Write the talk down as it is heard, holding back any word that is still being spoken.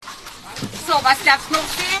Was darf's noch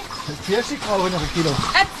sehen? Pfirsich brauche ich noch ein Kilo.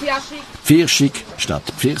 Pfirsich. Pfirsich statt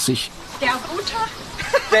Pfirsich. Der Butter.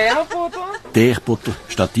 Der Butter? Der Butter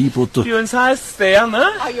statt die Butter. Bei uns heißt's der, ne?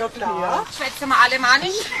 Ah ja, klar. Schwätzen wir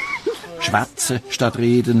alemannisch. Schwätze statt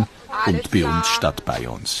reden. Alles Und bei klar. uns statt bei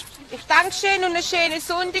uns. Ich danke schön und eine schöne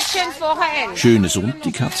Sonntag, schönes Wochenende. Schöne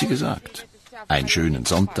Sonntag, hat sie gesagt. Einen schönen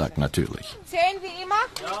Sonntag natürlich. 10 wie immer,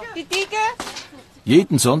 die Dicke.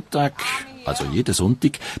 Jeden Sonntag, also jeden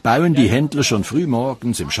Sonntag, bauen die Händler schon früh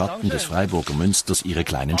morgens im Schatten des Freiburger Münsters ihre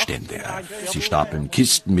kleinen Stände auf. Sie stapeln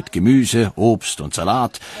Kisten mit Gemüse, Obst und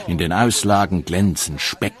Salat. In den Auslagen glänzen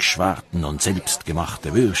Speckschwarten und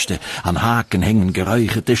selbstgemachte Würste. An Haken hängen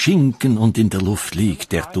geräucherte Schinken und in der Luft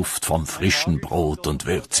liegt der Duft vom frischen Brot und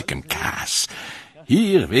würzigem Käse.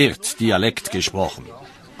 Hier wird Dialekt gesprochen.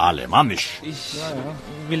 Alemannisch. Ich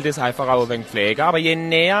will das einfach auch ein wenig pflegen. Aber je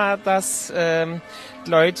näher dass die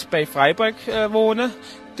Leute bei Freiburg wohnen,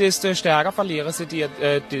 desto stärker verlieren sie die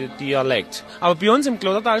Dialekt. Aber bei uns im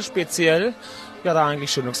Klottertal speziell wird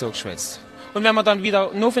eigentlich schon noch so geschwätzt. Und wenn man dann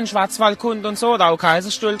wieder nur für den Schwarzwald kommt und so, oder auch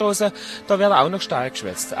Kaiserstuhl draussen, da wird auch noch stark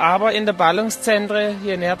geschwätzt. Aber in den Ballungszentren,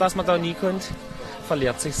 je näher dass man da nie kommt,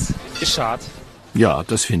 verliert sich's. Ist schade. Ja,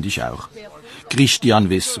 das finde ich auch. Christian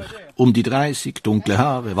Wisser, um die 30, dunkle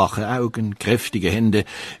Haare, wache Augen, kräftige Hände,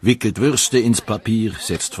 wickelt Würste ins Papier,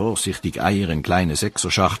 setzt vorsichtig Eier in kleine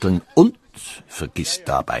Sechserschachteln und vergisst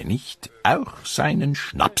dabei nicht, auch seinen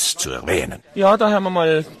Schnaps zu erwähnen. Ja, da haben wir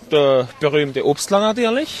mal der berühmte Obstler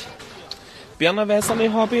natürlich. Birnenwässerli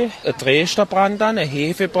habe ich, ein Dresdnerbrand dann, ein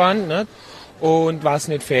Hefebrand. Ne? Und was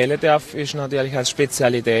nicht fehlen darf, ist natürlich als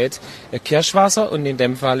Spezialität ein Kirschwasser. Und in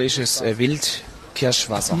dem Fall ist es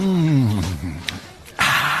Wildkirschwasser.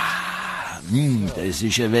 Das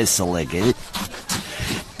ist ein Wässerle, gell?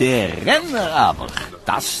 Der Renner aber,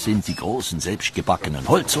 das sind die großen selbstgebackenen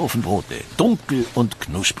Holzofenbrote, dunkel und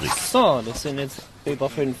knusprig. So, das sind jetzt über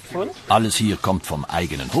 5 Pfund. Alles hier kommt vom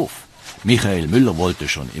eigenen Hof. Michael Müller wollte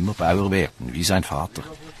schon immer Bauer werden, wie sein Vater.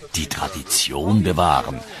 Die Tradition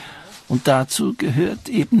bewahren. Und dazu gehört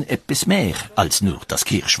eben etwas mehr als nur das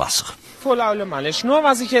Kirschwasser. Voll alemannisch. Nur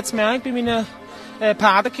was ich jetzt merke bei meinen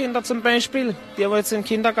Patenkinder zum Beispiel, die jetzt in den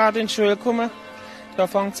Kindergarten in die Schule kommen, da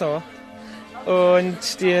fängt es an. Und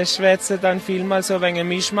die schwätzen dann vielmal so wegen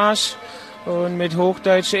Mischmasch und mit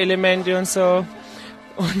hochdeutschen Elementen und so.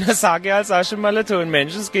 Und dann sage ich als erstes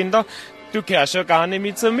Menschenskinder, du gehörst ja gar nicht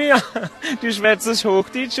mit zu mir. Du schwätzt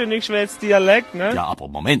Hochdeutsch und ich schwätze Dialekt, ne? Ja, aber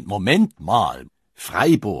Moment mal.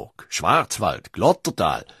 Freiburg, Schwarzwald,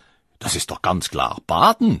 Klottertal, das ist doch ganz klar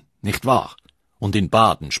Baden, nicht wahr? Und in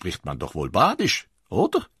Baden spricht man doch wohl Badisch,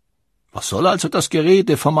 oder? Was soll also das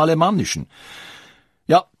Gerede vom Alemannischen?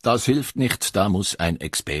 Ja, das hilft nicht, da muss ein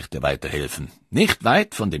Experte weiterhelfen. Nicht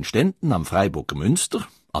weit von den Ständen am Freiburger Münster,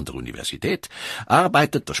 an der Universität,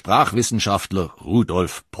 arbeitet der Sprachwissenschaftler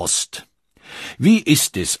Rudolf Post. Wie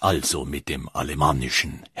ist es also mit dem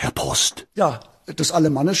Alemannischen, Herr Post? Ja, das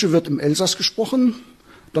Alemannische wird im Elsass gesprochen,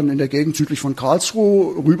 dann in der Gegend südlich von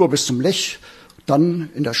Karlsruhe, rüber bis zum Lech, dann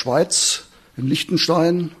in der Schweiz, in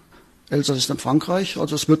Liechtenstein, Elsass ist in Frankreich.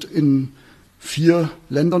 Also es wird in 4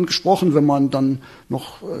 Ländern gesprochen. Wenn man dann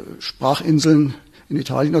noch Sprachinseln in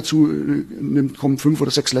Italien dazu nimmt, kommen 5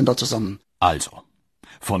 oder 6 Länder zusammen. Also,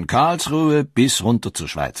 von Karlsruhe bis runter zur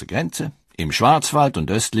Schweizer Grenze, im Schwarzwald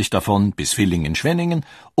und östlich davon bis Villingen-Schwenningen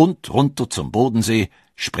und runter zum Bodensee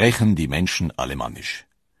sprechen die Menschen Alemannisch.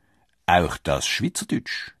 Auch das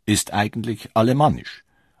Schweizerdeutsch ist eigentlich Alemannisch.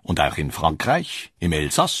 Und auch in Frankreich, im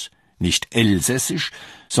Elsass, nicht elsässisch,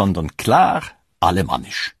 sondern klar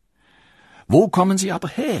Alemannisch. Wo kommen sie aber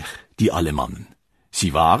her, die Alemannen?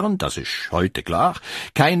 Sie waren, das ist heute klar,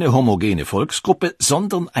 keine homogene Volksgruppe,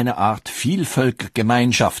 sondern eine Art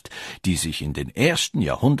Vielvölkergemeinschaft, die sich in den ersten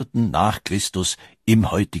Jahrhunderten nach Christus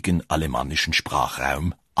im heutigen alemannischen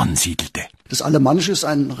Sprachraum ansiedelte. Das Alemannische ist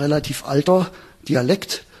ein relativ alter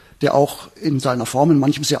Dialekt, der auch in seiner Form in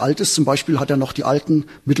manchem sehr alt ist. Zum Beispiel hat er noch die alten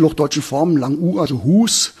mittelhochdeutschen Formen, lang U, also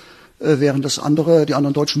Hus, während die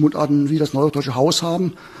anderen deutschen Mundarten wie das neuhochdeutsche Haus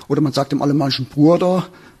haben. Oder man sagt im Alemannischen Bruder,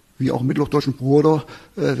 wie auch im mittelhochdeutschen Bruder,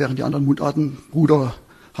 während die anderen Mundarten Bruder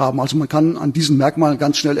haben. Also man kann an diesen Merkmalen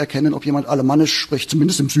ganz schnell erkennen, ob jemand Alemannisch spricht,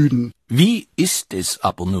 zumindest im Süden. Wie ist es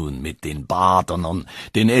aber nun mit den Badernern,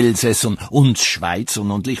 den Elsässern, uns Schweizern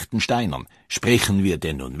und Liechtensteinern? Sprechen wir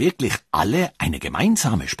denn nun wirklich alle eine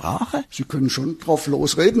gemeinsame Sprache? Sie können schon drauf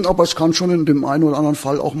losreden, aber es kann schon in dem einen oder anderen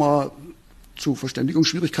Fall auch mal zu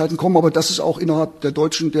Verständigungsschwierigkeiten kommen, aber das ist auch innerhalb der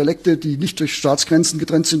deutschen Dialekte, die nicht durch Staatsgrenzen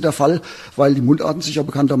getrennt sind, der Fall, weil die Mundarten sich ja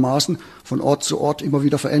bekanntermaßen von Ort zu Ort immer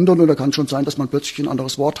wieder verändern und da kann schon sein, dass man plötzlich ein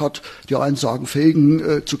anderes Wort hat. Die einen sagen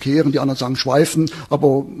fegen, zu kehren, die anderen sagen schweifen,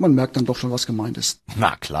 aber man merkt dann doch schon, was gemeint ist.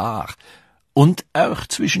 Na klar. Und auch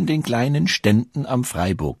zwischen den kleinen Ständen am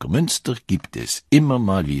Freiburger Münster gibt es immer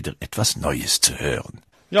mal wieder etwas Neues zu hören.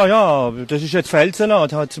 Ja, das ist jetzt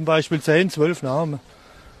Feldsalat, hat zum Beispiel 10, 12 Namen.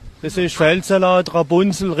 Das ist Feldsalat,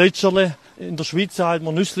 Rapunzel, Ritscherle. In der Schweiz hat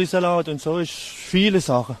man Nüsslisalat und so ist viele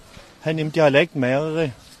Sachen. Haben im Dialekt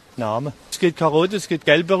mehrere Namen. Es gibt Karotten, es gibt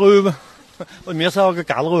gelbe Rüben. Und wir sagen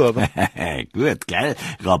Gallrüben. Gut, gell?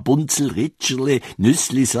 Rapunzel, Ritscherle,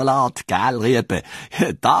 Nüsslisalat, Gallrüben.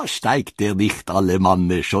 Da steigt der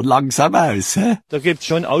Nicht-Alemanne schon langsam aus, hä? Da gibt's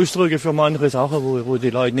schon Ausdrücke für manche Sachen, wo die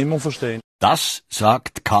Leute nicht mehr verstehen. Das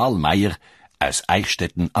sagt Karl Mayer aus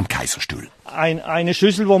Eichstätten am Kaiserstuhl. Eine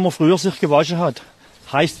Schüssel, wo man früher sich gewaschen hat,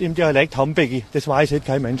 heißt im Dialekt Hambegi. Das weiß heute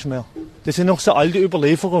kein Mensch mehr. Das sind noch so alte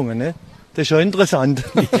Überlieferungen, ne? Das ist schon interessant.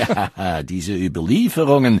 Ja, diese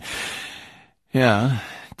Überlieferungen, ja,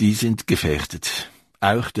 die sind gefährdet.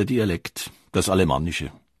 Auch der Dialekt, das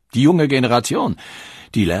Alemannische. Die junge Generation,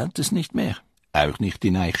 die lernt es nicht mehr. Auch nicht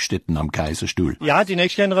in Eichstätten am Kaiserstuhl. Ja, die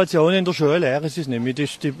nächste Generation in der Schule lernen sie es nicht mehr. Die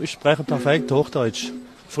sprechen perfekt Hochdeutsch.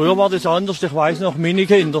 Früher war das anders. Ich weiss noch, meine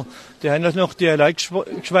Kinder, die haben noch Dialekt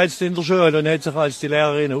geschwätzt in der Schule und hat sich als die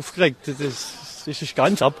Lehrerin aufgeregt. Das ist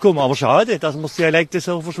ganz abgekommen. Aber schade, dass man das Dialekt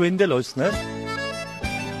so verschwinden lässt, ne?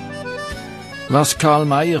 Was Karl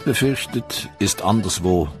Mayer befürchtet, ist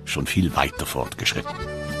anderswo schon viel weiter fortgeschritten.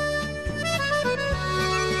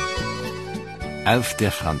 Auf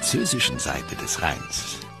der französischen Seite des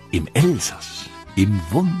Rheins, im Elsass, im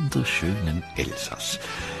wunderschönen Elsass,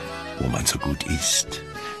 wo man so gut isst,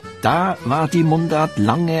 da war die Mundart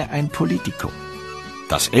lange ein Politikum.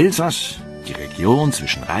 Das Elsass, die Region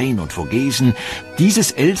zwischen Rhein und Vogesen,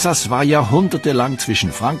 dieses Elsass war jahrhundertelang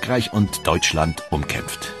zwischen Frankreich und Deutschland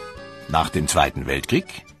umkämpft. Nach dem Zweiten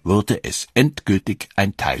Weltkrieg wurde es endgültig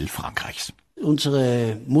ein Teil Frankreichs.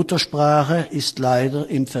 Unsere Muttersprache ist leider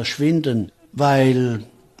im Verschwinden, weil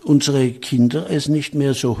unsere Kinder es nicht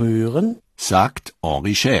mehr so hören, sagt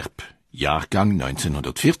Henri Scherp, Jahrgang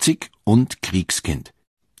 1940 und Kriegskind.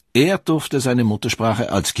 Er durfte seine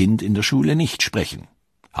Muttersprache als Kind in der Schule nicht sprechen,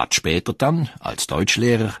 hat später dann als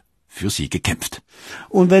Deutschlehrer für sie gekämpft.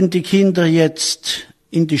 Und wenn die Kinder jetzt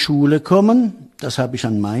in die Schule kommen, das habe ich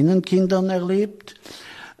an meinen Kindern erlebt,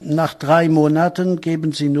 nach 3 Monaten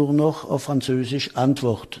geben sie nur noch auf Französisch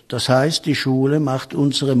Antwort. Das heißt, die Schule macht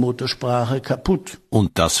unsere Muttersprache kaputt.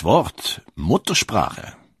 Und das Wort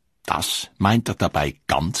Muttersprache, das meint er dabei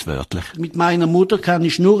ganz wörtlich. Mit meiner Mutter kann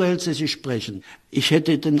ich nur Elsässisch sprechen. Ich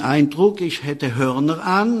hätte den Eindruck, ich hätte Hörner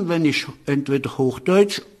an, wenn ich entweder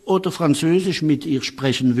Hochdeutsch oder Französisch mit ihr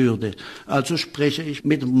sprechen würde. Also spreche ich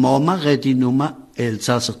mit Mama, rede nur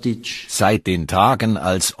Elsasserdeutsch. Seit den Tagen,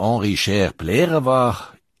 als Henri Scherp Lehrer war,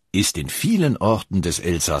 ist in vielen Orten des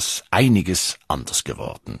Elsass einiges anders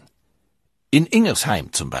geworden. In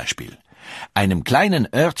Ingersheim zum Beispiel, einem kleinen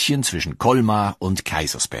Örtchen zwischen Colmar und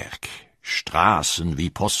Kaisersberg. Straßen wie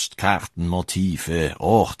Postkartenmotive,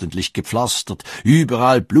 ordentlich gepflastert,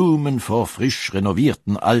 überall Blumen vor frisch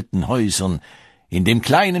renovierten alten Häusern. In dem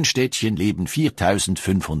kleinen Städtchen leben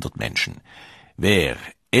 4500 Menschen. Wer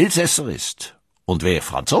Elsässer ist und wer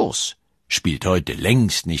Franzos, spielt heute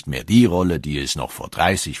längst nicht mehr die Rolle, die es noch vor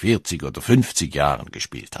 30, 40 oder 50 Jahren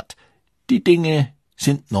gespielt hat. Die Dinge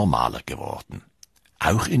sind normaler geworden.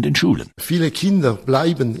 Auch in den Schulen. Viele Kinder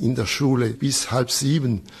bleiben in der Schule bis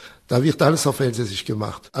 6:30. Da wird alles auf Elsässisch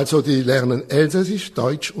gemacht. Also die lernen Elsässisch,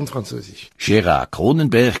 Deutsch und Französisch. Gerard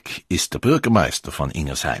Kronenberg ist der Bürgermeister von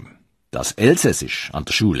Ingersheim. Das Elsässisch an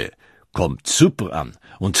der Schule kommt super an.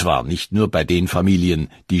 Und zwar nicht nur bei den Familien,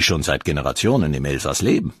 die schon seit Generationen im Elsass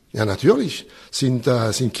leben. Ja, natürlich sind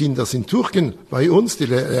Kinder, sind Türken bei uns, die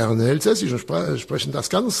lernen Elsässisch und sprechen das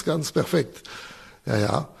ganz, ganz perfekt.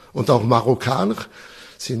 Ja. Und auch Marokkaner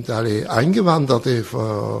sind alle Eingewanderte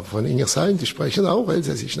von Ingersheim, die sprechen auch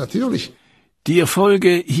Elsässisch, natürlich. Die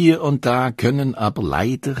Erfolge hier und da können aber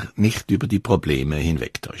leider nicht über die Probleme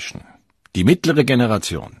hinwegtäuschen. Die mittlere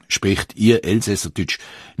Generation spricht ihr Elsässerdeutsch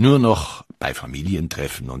nur noch bei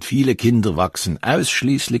Familientreffen und viele Kinder wachsen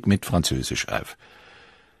ausschließlich mit Französisch auf.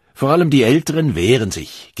 Vor allem die Älteren wehren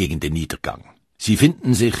sich gegen den Niedergang. Sie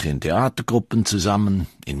finden sich in Theatergruppen zusammen,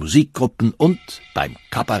 in Musikgruppen und beim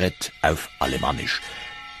Kabarett auf Alemannisch.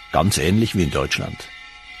 Ganz ähnlich wie in Deutschland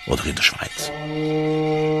oder in der Schweiz.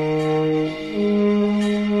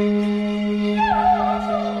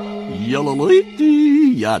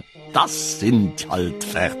 Ja, das sind halt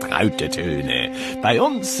vertraute Töne. Bei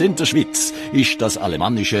uns in der Schweiz ist das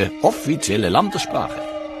Alemannische offizielle Landessprache.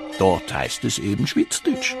 Dort heißt es eben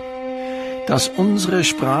Schweizerdeutsch. Dass unsere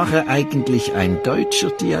Sprache eigentlich ein deutscher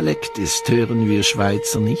Dialekt ist, hören wir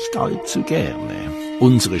Schweizer nicht allzu gerne.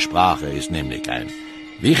 Unsere Sprache ist nämlich ein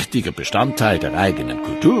wichtiger Bestandteil der eigenen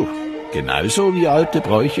Kultur. genauso wie alte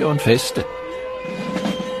Bräuche und Feste.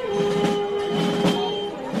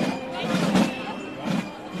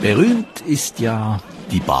 Berühmt ist ja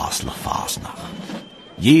die Basler Fasnacht.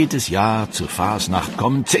 Jedes Jahr zur Fasnacht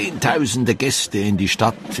kommen Zehntausende Gäste in die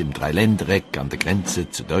Stadt im Dreiländereck an der Grenze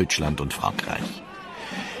zu Deutschland und Frankreich.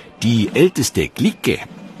 Die älteste Clique,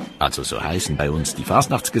 also so heißen bei uns die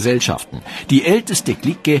Fasnachtsgesellschaften, die älteste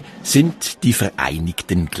Clique sind die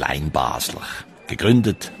Vereinigten Kleinbasler,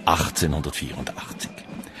 gegründet 1884.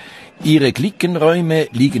 Ihre Cliquenräume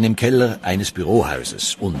liegen im Keller eines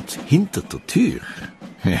Bürohauses und hinter der Tür,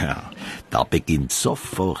 ja, da beginnt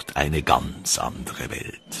sofort eine ganz andere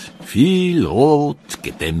Welt. Viel rot,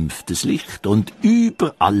 gedämpftes Licht und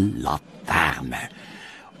überall Laterne.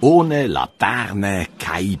 Ohne Laterne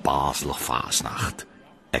keine Basler Fasnacht,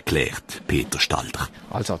 erklärt Peter Stalder.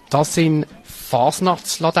 Also das sind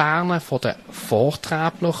Fasnachtslaternen von den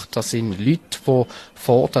Vorträbler. Das sind Leute, die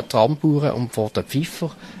vor den Tramburen und vor den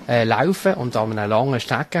Pfeifer laufen. Und an einer langen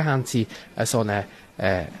Strecke haben sie so eine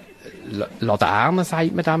Laterne,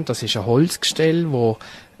 sagt man dem. Das ist ein Holzgestell, das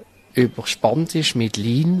überspannt ist mit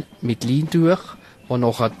Leintuch, wo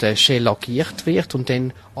nachher schellagiert wird und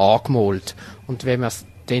dann angemalt. Und wenn man es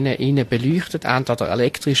denen innen beleuchtet, entweder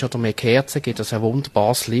elektrisch oder mit Kerzen, gibt es ein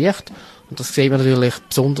wunderbares Licht. Und das sehen wir natürlich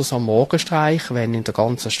besonders am Morgenstreich, wenn in der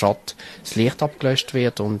ganzen Stadt das Licht abgelöscht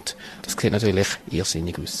wird. Und das sieht natürlich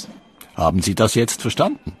irrsinnig aus. Haben Sie das jetzt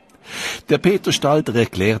verstanden? Der Peter Stalder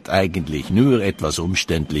erklärt eigentlich nur etwas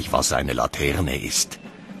umständlich, was eine Laterne ist.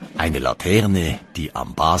 Eine Laterne, die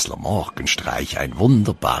am Basler Morgenstreich ein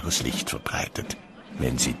wunderbares Licht verbreitet.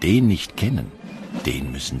 Wenn Sie den nicht kennen,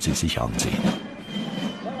 den müssen Sie sich ansehen.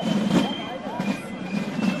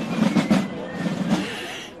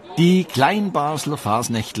 Die Kleinbasler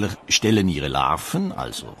Fasnächtler stellen ihre Larven,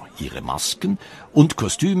 also ihre Masken und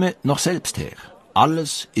Kostüme noch selbst her.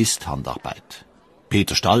 Alles ist Handarbeit.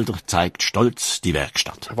 Peter Stalder zeigt stolz die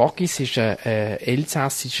Werkstatt. Waggis ist ein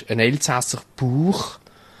Elsässer Bauch.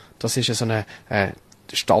 Das ist so eine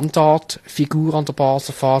Standardfigur an der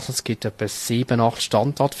Basler Fasnacht. Es gibt etwa 7, 8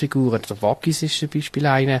 Standardfiguren. Der Waggis ist zum Beispiel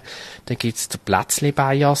eine. Dann gibt es der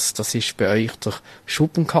Plätzli-Bias. Das ist bei euch der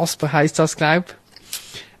Schuppenkasper, heisst das, glaube ich.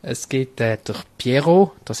 Es gibt der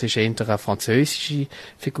Pierrot, das ist eher eine französische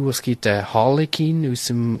Figur. Es gibt den Harlequin aus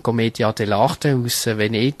dem Commedia dell'arte aus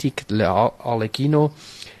Venedig, Arlecchino.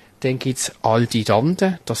 Dann gibt's Aldi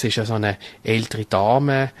Dante, das ist so eine ältere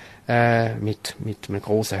Dame mit einem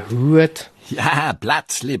grossen Hut. Ja,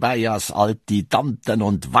 Plätzli, Bias, Alti, Tanten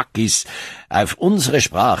und Wackis. Auf unsere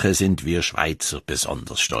Sprache sind wir Schweizer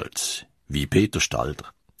besonders stolz, wie Peter Stalder.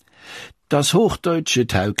 Das Hochdeutsche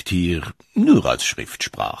taugt hier nur als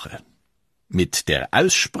Schriftsprache. Mit der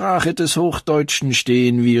Aussprache des Hochdeutschen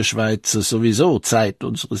stehen wir Schweizer sowieso Zeit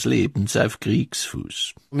unseres Lebens auf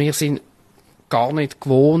Kriegsfuß. Wir sind gar nicht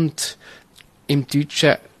gewohnt, im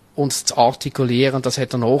Deutschen uns zu artikulieren. Das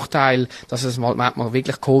hat einen Nachteil, dass es manchmal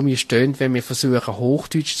wirklich komisch tönt, wenn wir versuchen,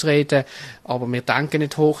 Hochdeutsch zu reden. Aber wir denken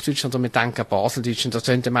nicht Hochdeutsch, sondern wir denken Baseldeutsch. Und das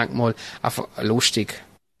tönt manchmal einfach lustig.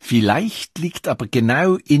 Vielleicht liegt aber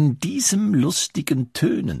genau in diesem lustigen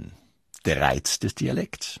Tönen der Reiz des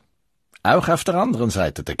Dialekts. Auch auf der anderen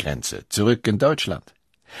Seite der Grenze, zurück in Deutschland.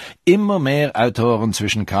 Immer mehr Autoren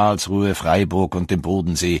zwischen Karlsruhe, Freiburg und dem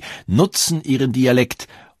Bodensee nutzen ihren Dialekt,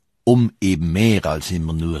 um eben mehr als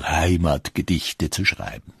immer nur Heimatgedichte zu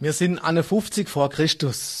schreiben. Wir sind an 50 vor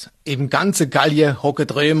Christus. Im ganze Gallie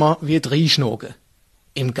hocket Römer wie Drieschnoge.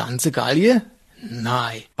 Im ganze Gallie?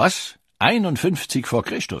 Nein. Was? 51 vor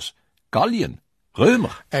Christus? Gallien?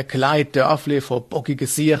 Römer? Ein kleid Dörfli vor bockige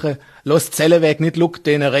Sieche, los Zelleweg nicht luck,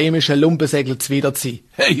 den römische Lumpensäckel zwiderzieh.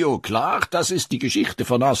 Hey, jo, klar, das ist die Geschichte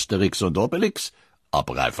von Asterix und Obelix,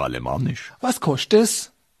 aber auf Alemannisch. Was kostet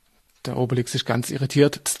es? Der Obelix ist ganz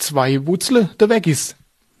irritiert. 2 Wutzle, der weg ist.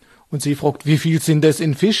 Und sie fragt, wie viel sind das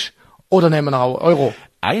in Fisch? Oder nehmen wir auch Euro?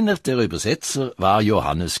 Einer der Übersetzer war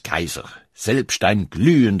Johannes Kaiser, selbst ein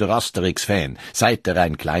glühender Asterix-Fan, seit er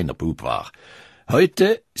ein kleiner Bub war.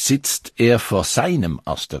 Heute sitzt er vor seinem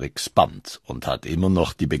Asterix-Band und hat immer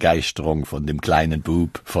noch die Begeisterung von dem kleinen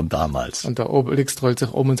Bub von damals. Und der Obelix trollt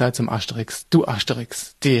sich um und sagt zum Asterix, du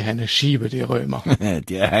Asterix, die Henne schiebe die Römer.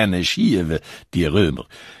 Die Henne schiebe die Römer.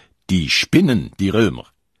 Die spinnen die Römer.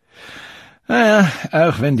 Naja,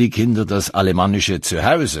 auch wenn die Kinder das Alemannische zu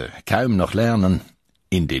Hause kaum noch lernen,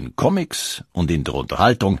 in den Comics und in der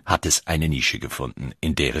Unterhaltung hat es eine Nische gefunden,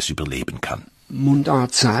 in der es überleben kann.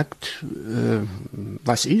 Mundart sagt,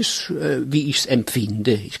 was ist, wie ich's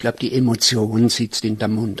empfinde. Ich glaube, die Emotion sitzt in der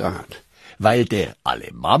Mundart. Weil der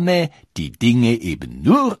Alemanne die Dinge eben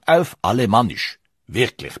nur auf Alemannisch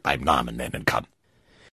wirklich beim Namen nennen kann.